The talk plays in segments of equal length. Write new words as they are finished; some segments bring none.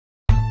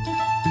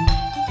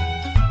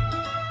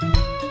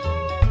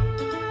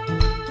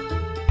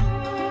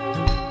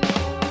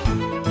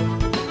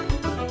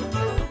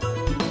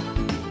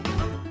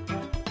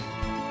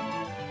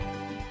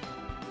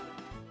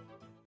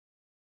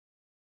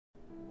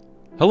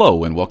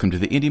Hello and welcome to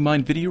the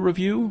IndieMind video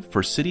review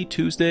for City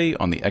Tuesday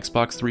on the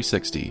Xbox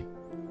 360.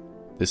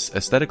 This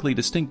aesthetically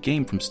distinct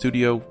game from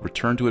studio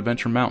Return to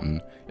Adventure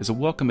Mountain is a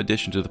welcome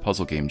addition to the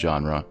puzzle game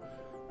genre,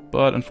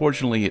 but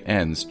unfortunately it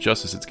ends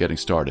just as it's getting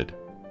started.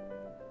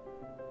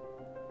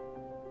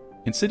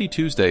 In City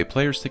Tuesday,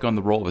 players take on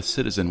the role of a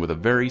citizen with a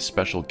very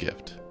special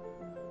gift: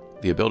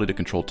 the ability to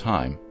control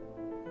time.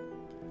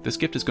 This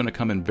gift is going to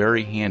come in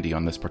very handy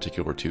on this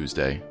particular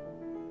Tuesday.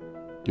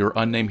 Your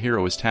unnamed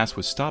hero is tasked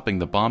with stopping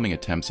the bombing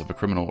attempts of a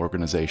criminal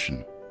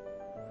organization.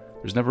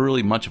 There's never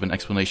really much of an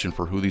explanation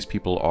for who these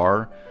people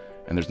are,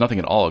 and there's nothing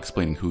at all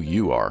explaining who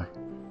you are.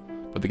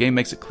 But the game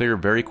makes it clear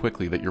very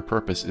quickly that your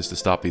purpose is to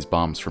stop these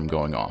bombs from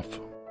going off.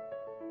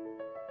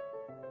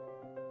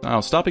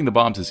 Now, stopping the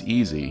bombs is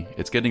easy,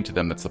 it's getting to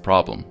them that's the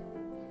problem.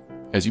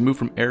 As you move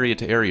from area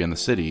to area in the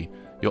city,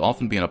 you'll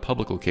often be in a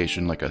public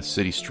location like a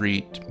city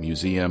street,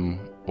 museum,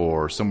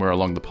 or somewhere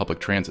along the public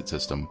transit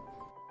system.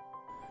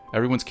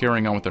 Everyone's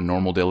carrying on with their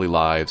normal daily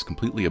lives,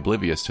 completely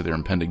oblivious to their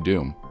impending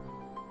doom.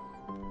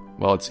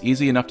 While it's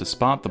easy enough to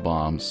spot the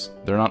bombs,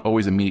 they're not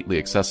always immediately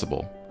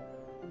accessible.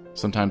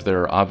 Sometimes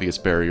there are obvious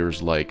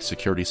barriers like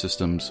security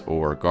systems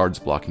or guards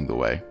blocking the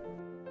way.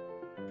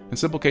 In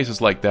simple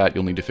cases like that,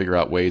 you'll need to figure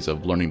out ways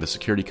of learning the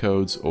security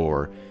codes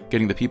or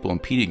getting the people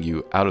impeding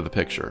you out of the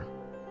picture.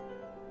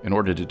 In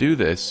order to do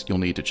this, you'll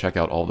need to check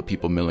out all the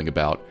people milling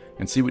about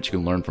and see what you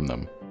can learn from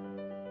them.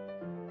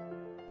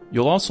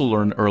 You'll also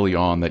learn early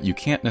on that you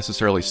can't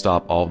necessarily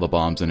stop all the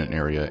bombs in an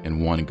area in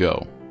one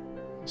go.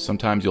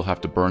 Sometimes you'll have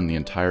to burn the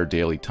entire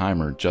daily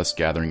timer just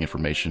gathering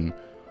information,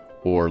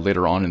 or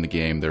later on in the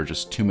game there are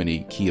just too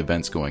many key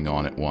events going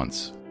on at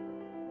once.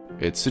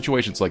 It's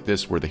situations like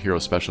this where the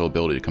hero's special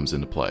ability comes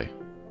into play.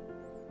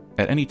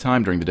 At any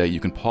time during the day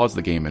you can pause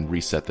the game and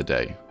reset the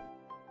day.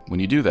 When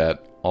you do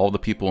that, all the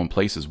people and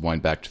places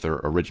wind back to their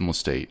original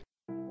state,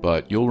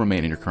 but you'll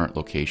remain in your current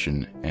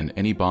location, and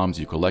any bombs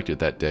you collected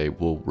that day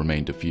will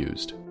remain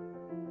defused.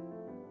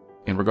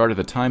 In regard to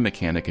the time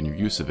mechanic and your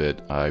use of it,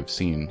 I've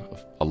seen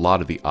a lot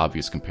of the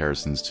obvious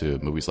comparisons to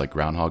movies like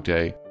Groundhog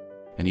Day,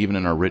 and even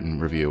in our written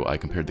review I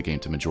compared the game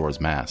to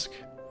Majora's Mask.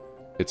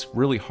 It's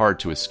really hard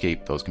to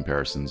escape those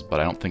comparisons,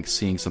 but I don't think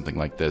seeing something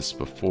like this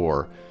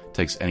before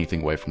takes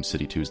anything away from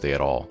City Tuesday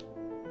at all.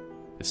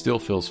 It still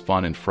feels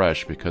fun and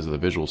fresh because of the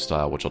visual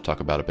style, which I'll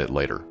talk about a bit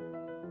later.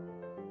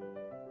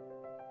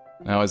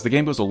 Now, as the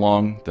game goes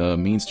along, the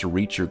means to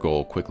reach your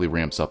goal quickly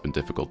ramps up in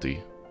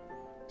difficulty.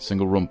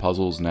 Single-room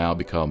puzzles now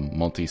become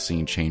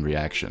multi-scene chain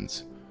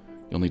reactions.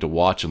 You'll need to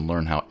watch and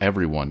learn how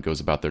everyone goes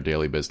about their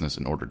daily business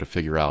in order to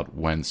figure out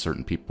when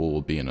certain people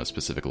will be in a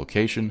specific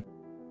location,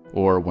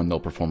 or when they'll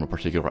perform a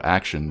particular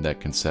action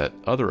that can set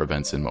other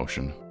events in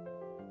motion.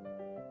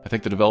 I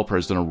think the developer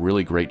has done a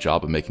really great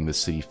job of making this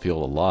city feel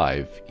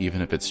alive,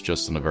 even if it's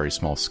just on a very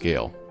small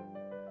scale.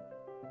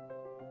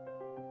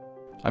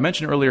 I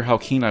mentioned earlier how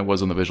keen I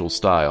was on the visual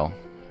style.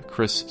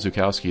 Chris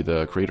Zukowski,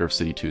 the creator of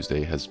City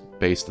Tuesday, has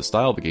based the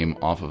style of the game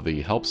off of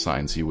the help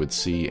signs you would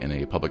see in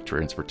a public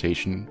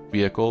transportation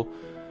vehicle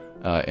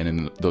and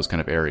in those kind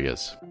of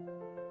areas.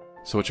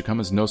 So it should come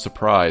as no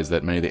surprise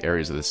that many of the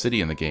areas of the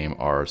city in the game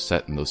are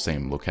set in those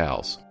same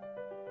locales.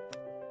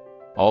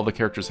 All the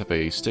characters have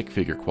a stick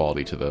figure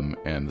quality to them,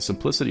 and the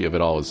simplicity of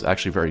it all is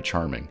actually very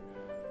charming.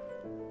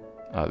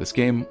 This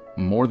game,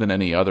 more than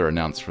any other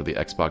announced for the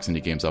Xbox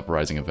Indie Games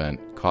Uprising event,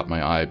 caught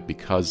my eye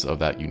because of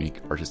that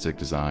unique artistic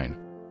design.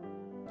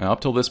 Now,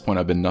 up till this point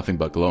I've been nothing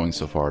but glowing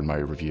so far in my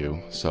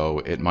review, so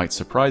it might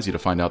surprise you to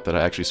find out that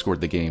I actually scored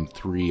the game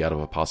 3 out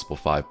of a possible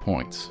 5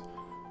 points.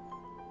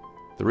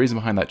 The reason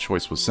behind that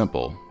choice was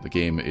simple: the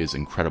game is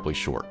incredibly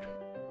short.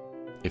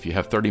 If you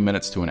have 30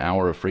 minutes to an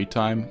hour of free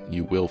time,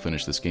 you will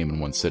finish this game in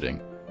one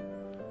sitting.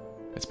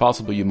 It's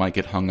possible you might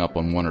get hung up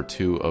on 1 or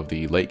 2 of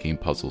the late game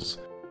puzzles,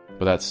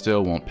 but that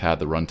still won't pad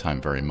the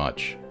runtime very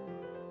much.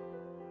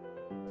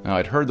 Now,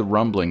 I'd heard the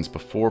rumblings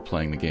before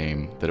playing the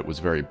game that it was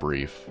very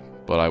brief,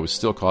 but I was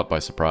still caught by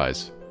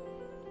surprise.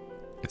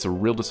 It's a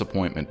real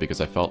disappointment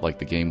because I felt like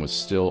the game was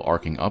still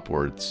arcing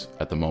upwards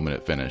at the moment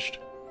it finished.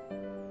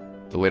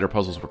 The later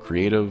puzzles were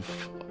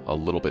creative, a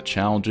little bit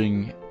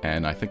challenging,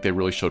 and I think they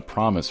really showed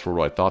promise for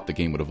what I thought the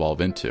game would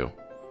evolve into.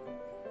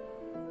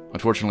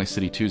 Unfortunately,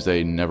 City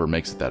Tuesday never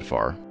makes it that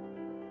far.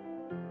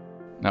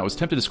 Now, I was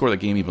tempted to score the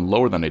game even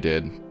lower than I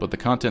did, but the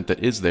content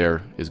that is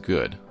there is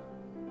good.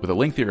 With a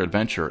lengthier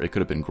adventure, it could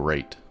have been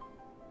great.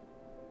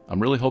 I'm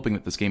really hoping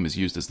that this game is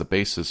used as the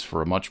basis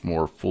for a much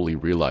more fully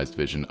realized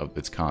vision of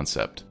its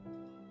concept.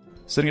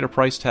 Sitting at a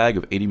price tag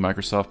of 80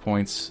 Microsoft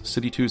points,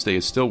 City Tuesday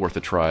is still worth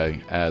a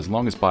try, as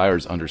long as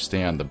buyers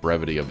understand the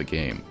brevity of the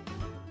game.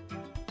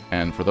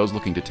 And for those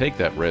looking to take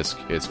that risk,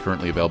 it's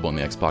currently available in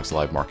the Xbox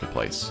Live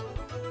Marketplace.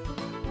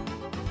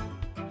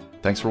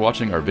 Thanks for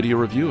watching our video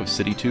review of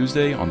City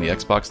Tuesday on the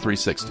Xbox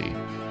 360.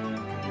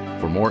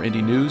 For more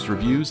indie news,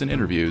 reviews, and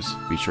interviews,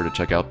 be sure to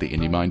check out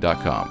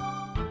theindiemind.com.